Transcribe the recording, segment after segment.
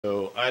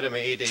So item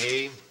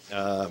 8A,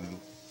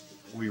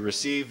 we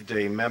received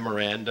a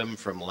memorandum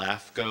from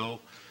LAFCO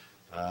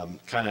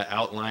kind of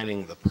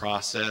outlining the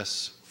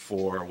process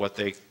for what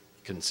they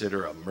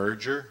consider a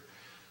merger.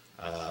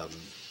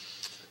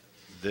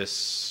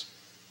 This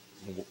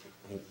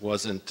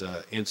wasn't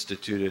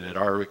instituted at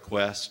our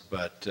request,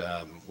 but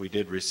we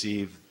did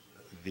receive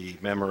the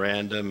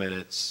memorandum, and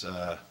it's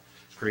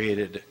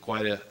created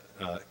quite a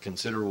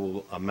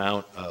considerable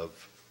amount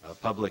of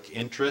public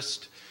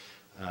interest.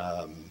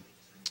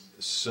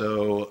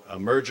 So a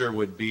merger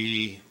would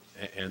be,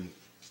 and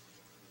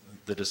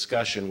the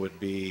discussion would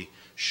be,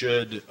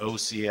 should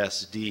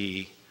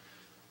OCSD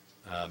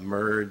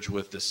merge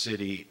with the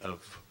city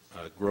of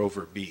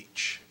Grover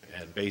Beach?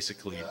 And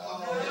basically,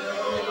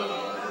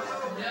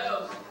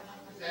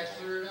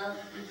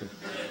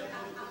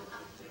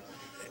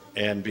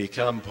 and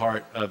become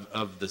part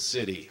of the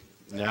city.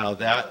 Now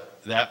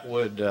that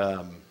would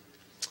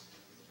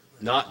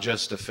not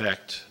just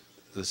affect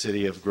the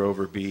city of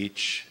Grover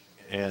Beach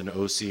and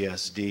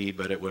OCSD,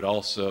 but it would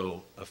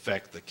also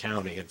affect the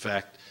county. In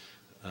fact,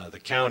 the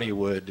county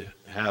would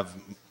have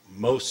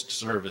most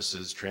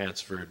services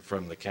transferred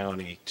from the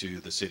county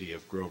to the city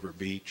of Grover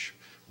Beach: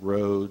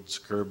 roads,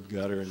 curb,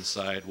 gutter, and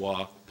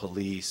sidewalk,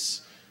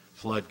 police,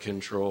 flood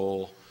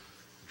control,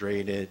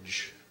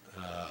 drainage,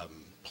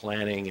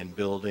 planning and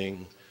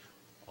building.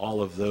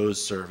 All of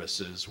those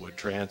services would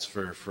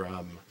transfer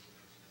from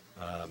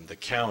the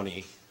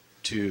county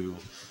to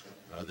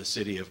the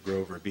city of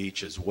Grover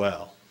Beach as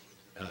well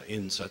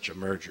in such a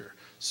merger.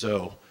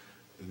 So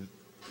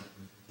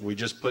we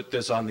just put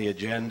this on the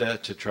agenda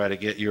to try to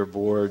get your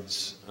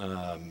board's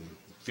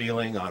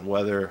feeling on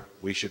whether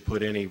we should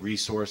put any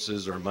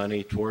resources or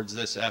money towards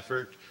this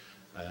effort.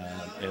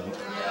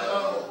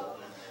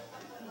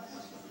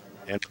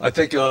 And I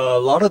think a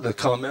lot of the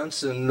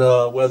comments, and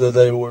whether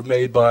they were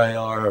made by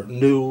our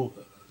new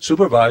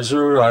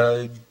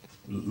supervisor,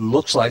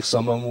 looks like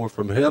some of them were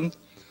from him.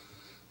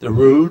 They're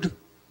rude,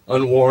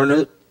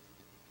 unwarranted,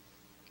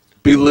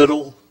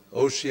 belittle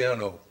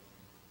Oceano.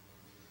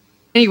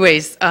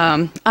 Anyways,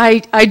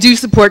 I do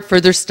support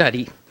further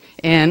study,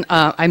 and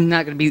I'm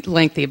not going to be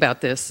lengthy about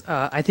this.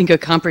 I think a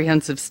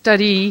comprehensive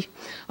study,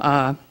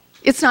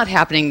 it's not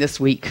happening this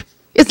week.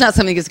 It's not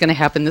something that's going to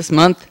happen this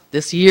month,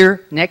 this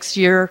year, next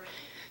year.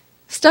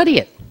 Study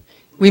it.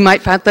 We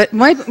might find that,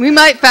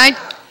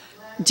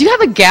 do you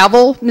have a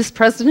gavel, Ms.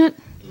 President?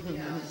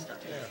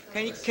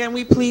 Can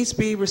we please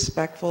be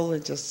respectful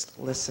and just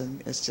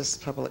listen? It's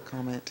just public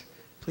comment,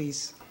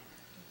 please.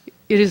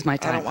 It is my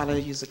time. I don't want to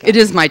use a gavel. It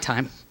is my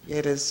time.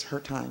 It is her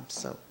time,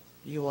 so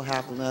you will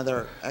have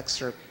another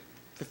extra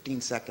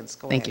 15 seconds.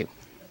 Go Thank ahead.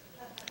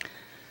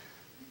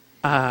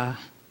 you.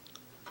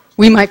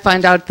 We might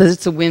find out that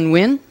it's a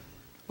win-win.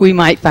 We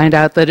might find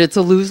out that it's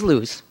a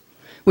lose-lose.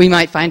 We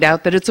might find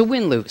out that it's a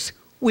win-lose.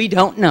 We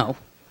don't know.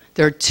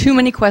 There are too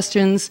many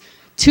questions,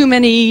 too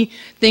many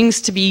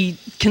things to be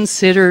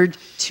considered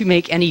to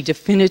make any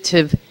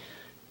definitive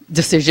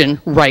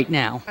decision right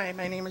now. Hi,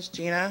 my name is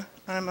Gina.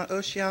 I'm an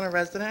Oceano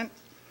resident.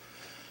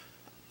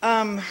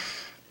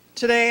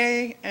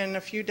 Today and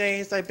a few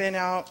days I've been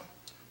out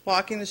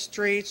walking the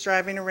streets,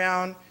 driving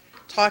around,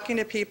 talking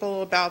to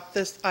people about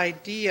this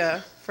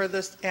idea for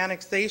this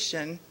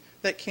annexation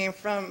that came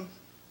from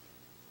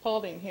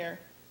Paulding here.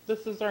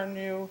 This is our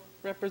new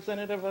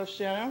representative of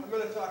Oceano. I'm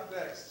going to talk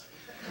next.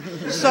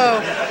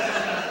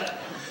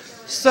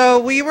 So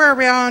we were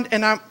around,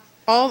 and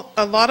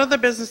a lot of the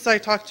businesses I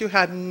talked to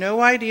had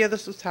no idea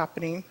this was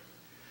happening.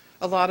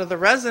 A lot of the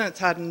residents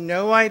had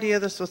no idea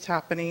this was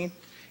happening.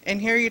 And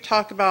here you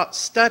talk about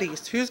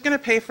studies. Who's going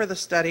to pay for the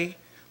study?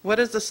 What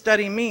does the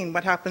study mean?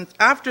 What happens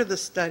after the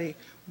study?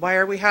 Why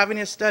are we having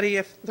a study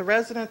if the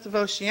residents of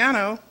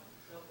Oceano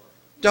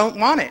don't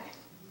want it?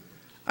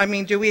 I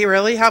mean, do we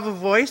really have a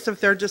voice if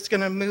they're just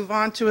going to move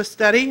on to a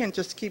study and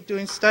just keep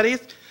doing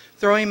studies,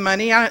 throwing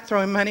money at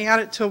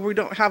it till we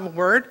don't have a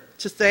word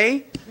to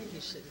say?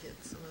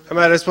 I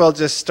might as well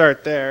just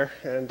start there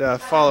and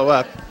follow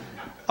up.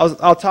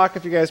 I'll talk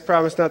if you guys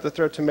promise not to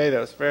throw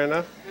tomatoes. Fair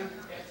enough?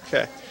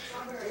 Okay.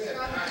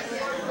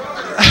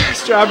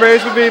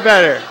 Strawberries would be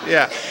better,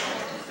 yeah.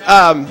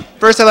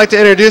 First, I'd like to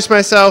introduce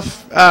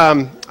myself.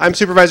 I'm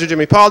Supervisor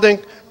Jimmy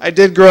Paulding. I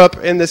did grow up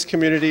in this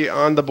community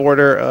on the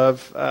border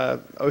of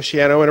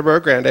Oceano and Rio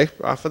Grande,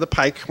 off of the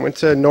Pike. Went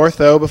to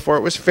North O before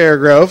it was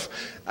Fairgrove.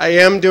 I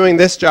am doing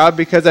this job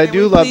because I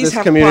do love this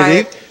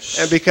community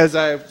and because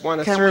I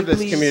want to serve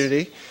this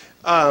community.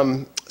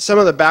 Some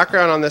of the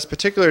background on this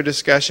particular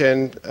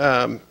discussion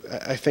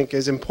I think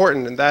is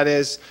important, and that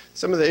is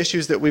some of the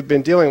issues that we've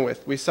been dealing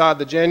with. We saw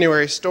the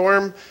January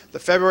storm, the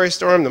February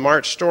storm, the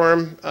March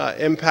storm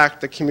impact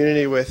the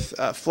community with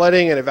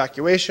flooding and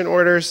evacuation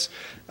orders.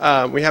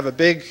 We have a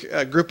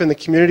big group in the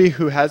community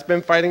who has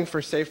been fighting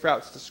for safe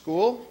routes to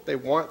school. They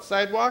want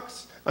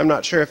sidewalks. I'm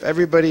not sure if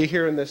everybody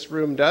here in this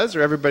room does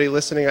or everybody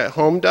listening at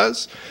home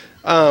does.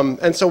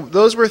 And so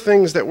those were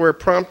things that were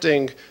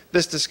prompting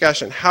this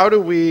discussion. How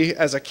do we,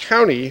 as a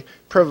county,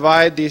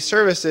 provide these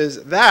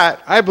services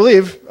that I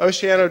believe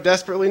Oceano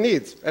desperately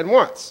needs and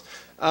wants?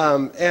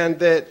 And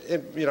that,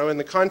 you know, in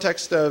the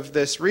context of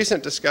this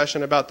recent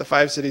discussion about the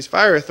 5 Cities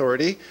Fire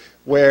Authority,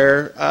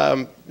 where,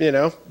 you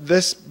know,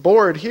 this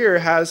board here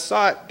has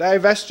sought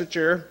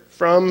divestiture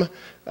from,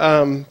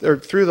 or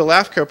through the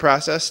LAFCO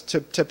process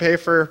to pay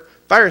for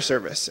fire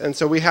service. And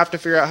so we have to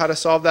figure out how to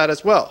solve that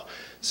as well.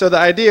 So the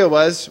idea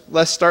was,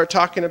 let's start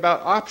talking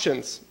about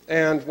options.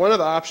 And one of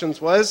the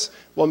options was,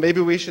 well, maybe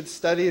we should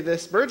study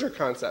this merger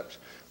concept.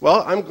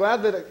 Well, I'm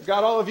glad that it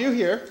got all of you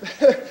here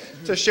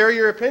to share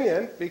your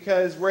opinion,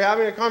 because we're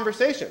having a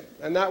conversation,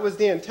 and that was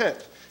the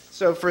intent.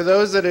 So for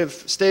those that have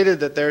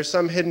stated that there's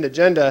some hidden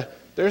agenda,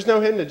 there's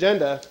no hidden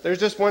agenda. There's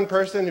just one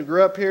person who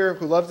grew up here,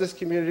 who loves this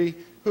community,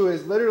 who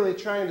is literally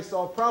trying to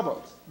solve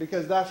problems,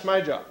 because that's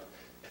my job.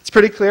 It's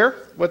pretty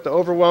clear what the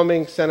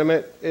overwhelming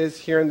sentiment is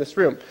here in this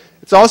room.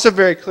 It's also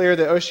very clear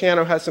that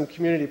Oceano has some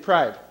community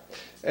pride.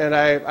 And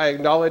I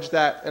acknowledge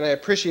that, and I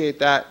appreciate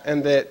that,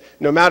 and that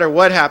no matter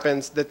what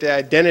happens, that the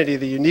identity,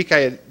 the unique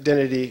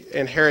identity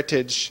and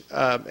heritage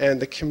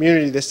and the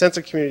community, the sense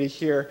of community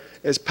here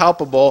is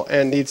palpable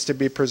and needs to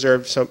be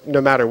preserved, so,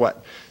 no matter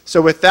what. So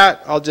with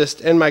that, I'll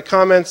just end my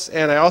comments,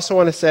 and I also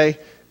want to say,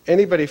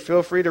 anybody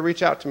feel free to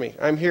reach out to me.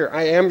 I'm here.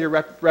 I am your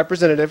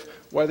representative,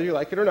 whether you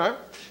like it or not,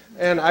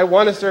 and I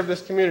want to serve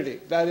this community.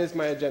 That is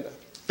my agenda.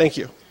 Thank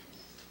you.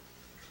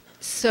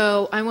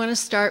 So I want to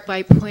start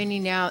by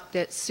pointing out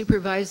that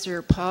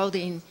Supervisor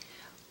Paulding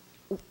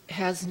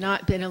has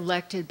not been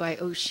elected by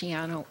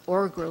Oceano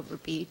or Grover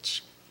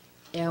Beach,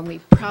 and we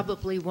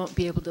probably won't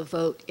be able to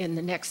vote in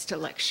the next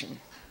election.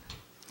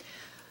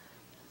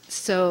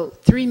 So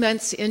 3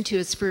 months into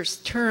his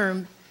first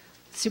term,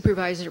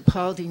 Supervisor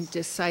Paulding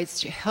decides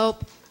to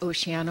help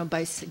Oceano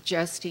by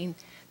suggesting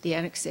the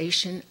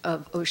annexation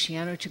of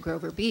Oceano to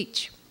Grover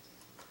Beach.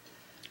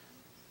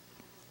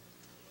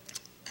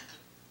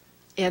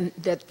 And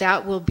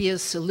that will be a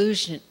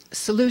solution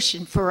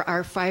for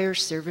our fire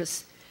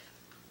service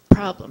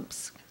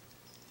problems.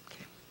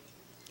 Okay.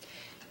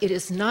 It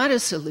is not a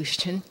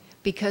solution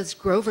because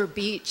Grover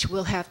Beach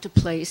will have to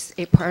place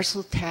a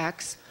parcel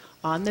tax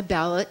on the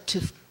ballot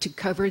to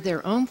cover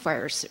their own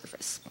fire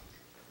service.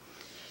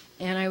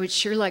 And I would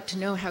sure like to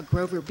know how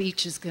Grover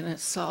Beach is going to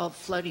solve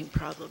flooding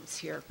problems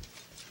here.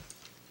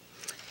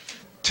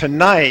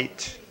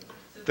 Tonight,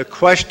 the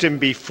question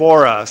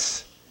before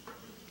us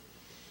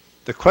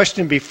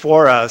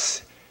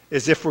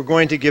is if we're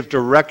going to give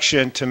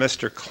direction to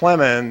Mr.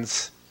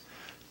 Clemens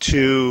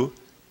to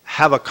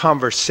have a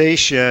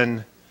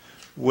conversation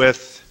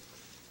with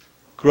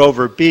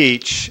Grover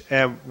Beach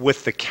and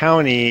with the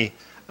county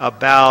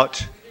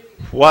about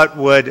what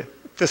would,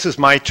 this is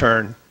my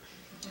turn,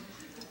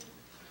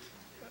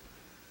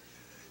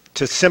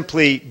 to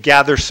simply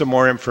gather some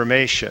more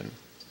information.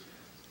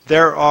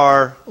 There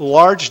are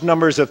large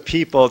numbers of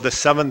people, the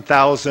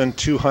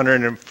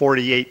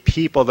 7,248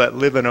 people that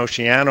live in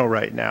Oceano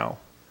right now.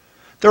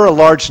 There are a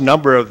large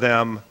number of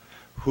them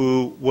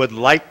who would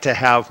like to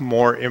have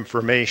more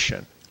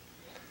information.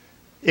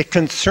 It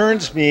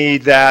concerns me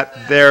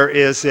that there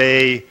is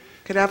a...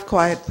 Could I have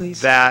quiet,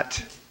 please?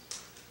 That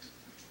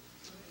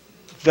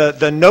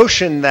the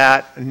notion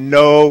that,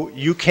 no,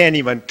 you can't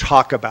even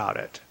talk about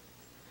it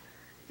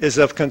is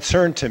of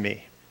concern to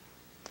me,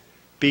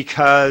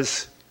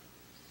 because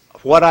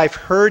what I've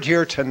heard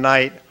here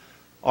tonight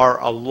are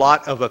a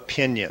lot of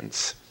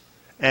opinions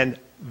and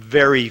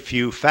very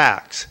few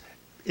facts,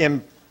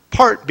 in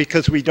part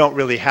because we don't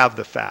really have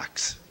the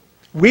facts.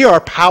 We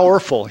are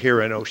powerful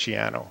here in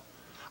Oceano.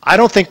 I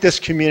don't think this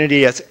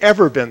community has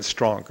ever been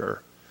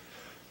stronger.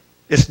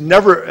 It's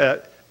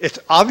never, it's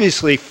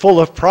obviously full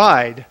of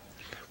pride.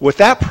 With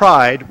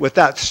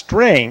that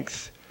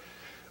strength,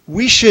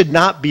 we should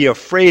not be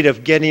afraid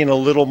of getting a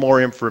little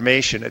more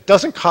information. It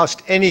doesn't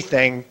cost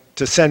anything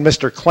to send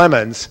Mr.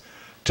 Clemens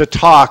to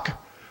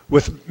talk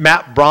with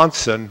Matt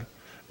Bronson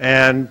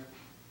and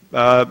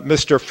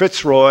Mr.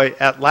 Fitzroy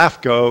at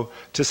LAFCO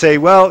to say,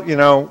 well, you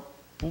know,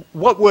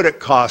 what would it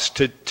cost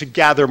to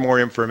gather more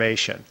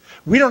information?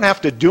 We don't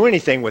have to do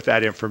anything with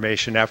that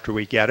information after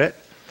we get it.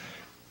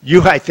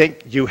 I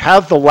think you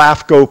have the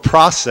LAFCO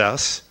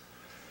process.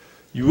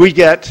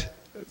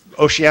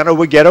 Oceano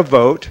would get a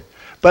vote,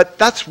 but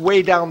that's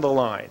way down the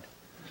line.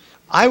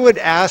 I would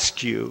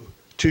ask you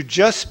to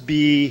just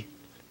be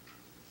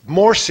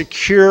more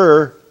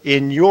secure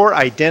in your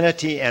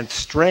identity and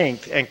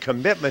strength and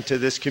commitment to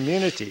this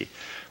community.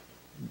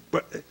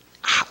 But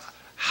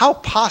how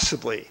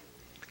possibly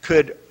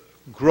could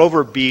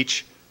Grover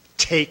Beach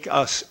take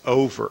us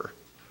over?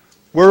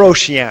 We're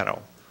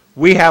Oceano.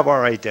 We have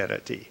our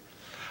identity.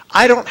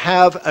 I don't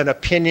have an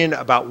opinion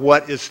about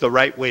what is the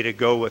right way to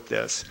go with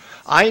this.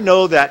 I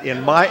know that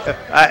in my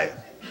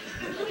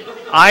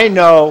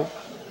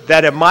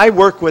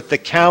work with the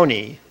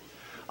county,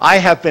 I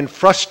have been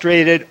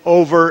frustrated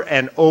over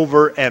and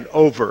over and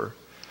over.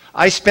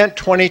 I spent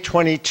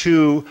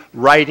 2022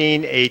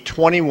 writing a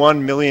 $21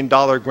 million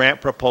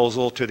grant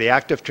proposal to the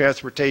Active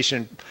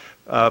Transportation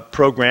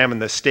Program in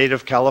the state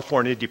of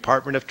California,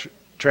 Department of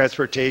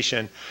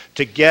Transportation,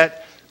 to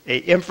get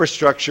an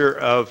infrastructure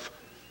of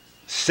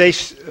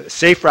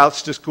safe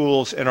routes to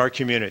schools in our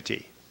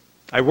community.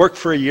 I worked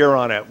for a year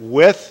on it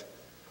with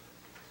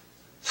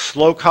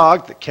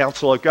SLOCOG, the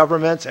Council of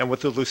Governments, and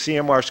with the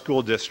Lucia Mar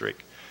School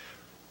District.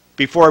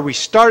 Before we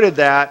started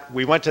that,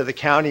 we went to the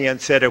county and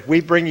said, if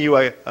we bring you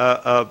a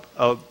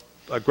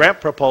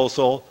grant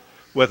proposal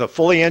with a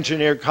fully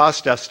engineered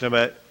cost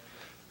estimate,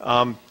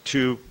 and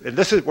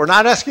this is, we're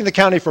not asking the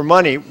county for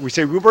money. We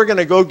say, we're going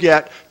to go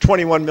get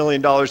 $21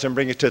 million and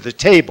bring it to the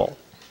table.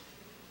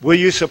 Will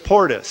you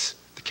support us?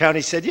 The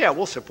county said, yeah,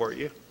 we'll support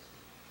you.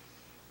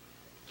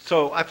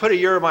 So I put a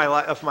year of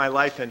my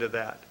life into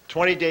that.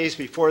 20 days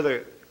before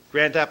the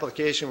grant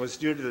application was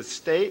due to the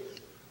state,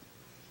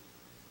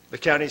 the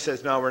county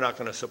says, no, we're not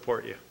going to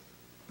support you.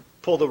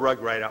 Pull the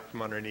rug right out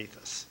from underneath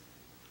us.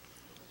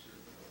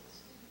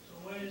 So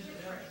why does it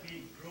have to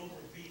be Grover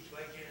Beach?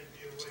 Why can't it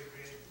be a Roy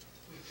Grant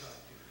we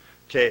talked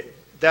to? Okay,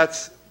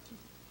 that's,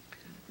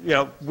 you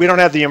know, we don't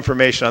have the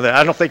information on that.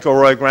 I don't think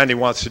Roy Grande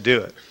wants to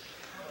do it.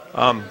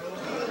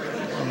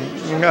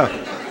 No.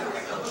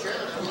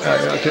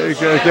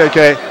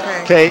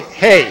 Okay.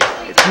 Hey,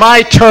 it's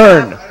my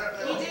turn.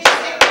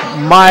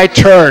 My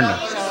turn.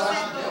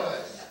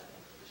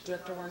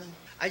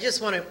 I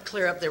just want to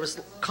clear up, there was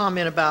a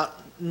comment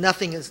about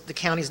nothing is, the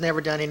county's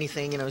never done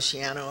anything in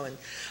Oceano, and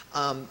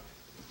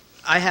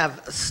I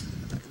have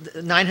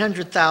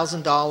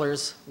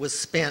 $900,000 was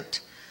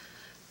spent,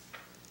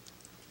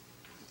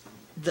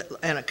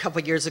 and a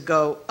couple years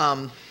ago,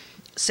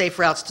 Safe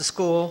Routes to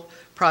School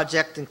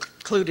project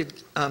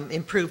included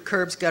improved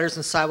curbs, gutters,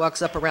 and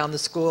sidewalks up around the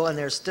school, and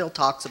there's still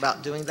talks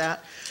about doing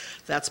that.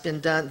 That's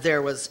been done.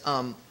 There was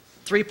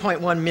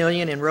 $3.1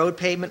 million in road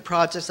pavement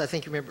projects. I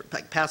think you remember,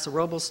 like Paso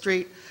Robles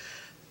Street.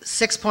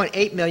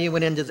 $6.8 million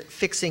went into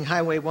fixing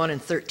Highway 1 and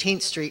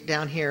 13th Street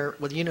down here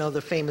with, you know,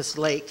 the famous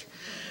lake.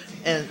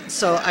 And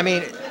so, I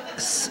mean,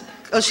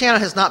 Oceano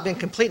has not been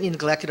completely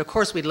neglected. Of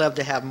course, we'd love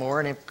to have more,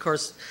 and of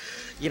course,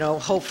 you know,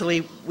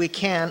 hopefully we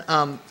can.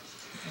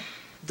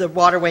 The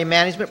waterway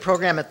management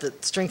program at the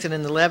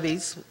strengthening the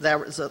levees, there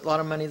was a lot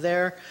of money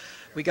there.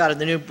 We got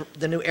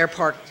the new Air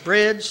Park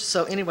Bridge.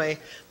 So anyway,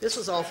 this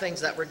was all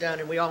things that were done,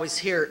 and we always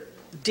hear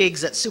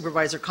digs at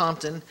Supervisor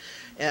Compton.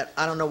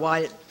 I don't know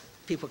why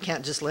people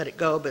can't just let it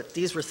go, but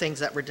these were things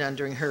that were done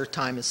during her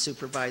time as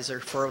supervisor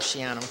for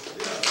Oceano.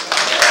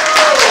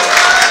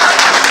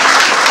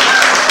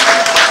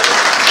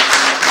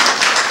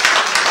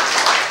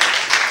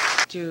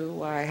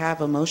 Do I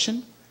have a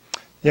motion?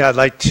 Yeah, I'd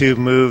like to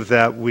move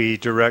that we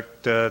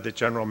direct the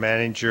general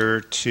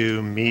manager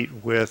to meet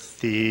with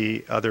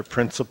the other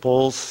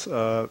principals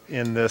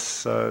in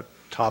this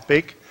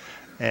topic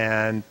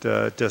and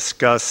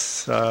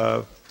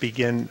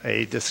begin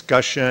a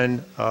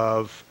discussion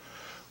of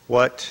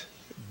what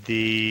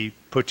the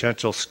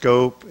potential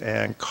scope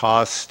and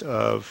cost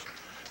of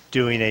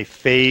doing a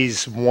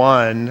phase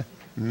 1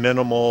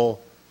 minimal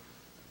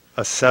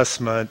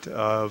assessment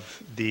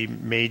of the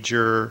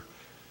major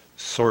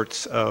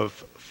sorts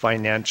of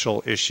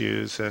financial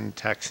issues and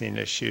taxing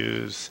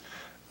issues,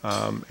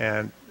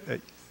 and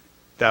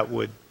that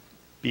would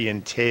be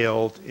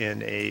entailed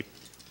in a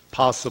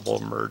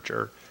possible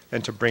merger,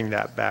 and to bring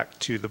that back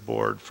to the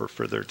board for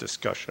further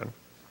discussion.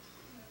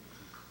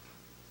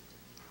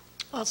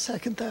 I'll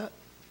second that.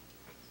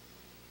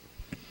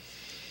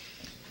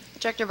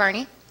 Director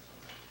Varni?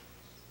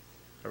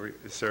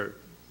 Is there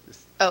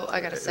I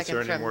got a second.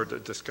 Is there any more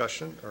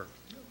discussion, or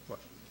what?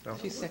 No?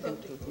 She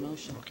seconded the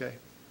motion. Okay.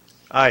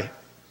 Aye.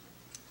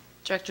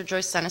 Director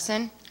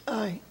Joyce-Suneson?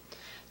 Aye.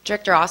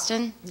 Director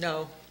Austin?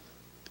 No.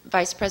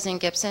 Vice President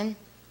Gibson?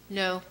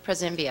 No.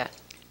 President Villa?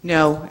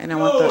 No, and I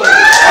want the...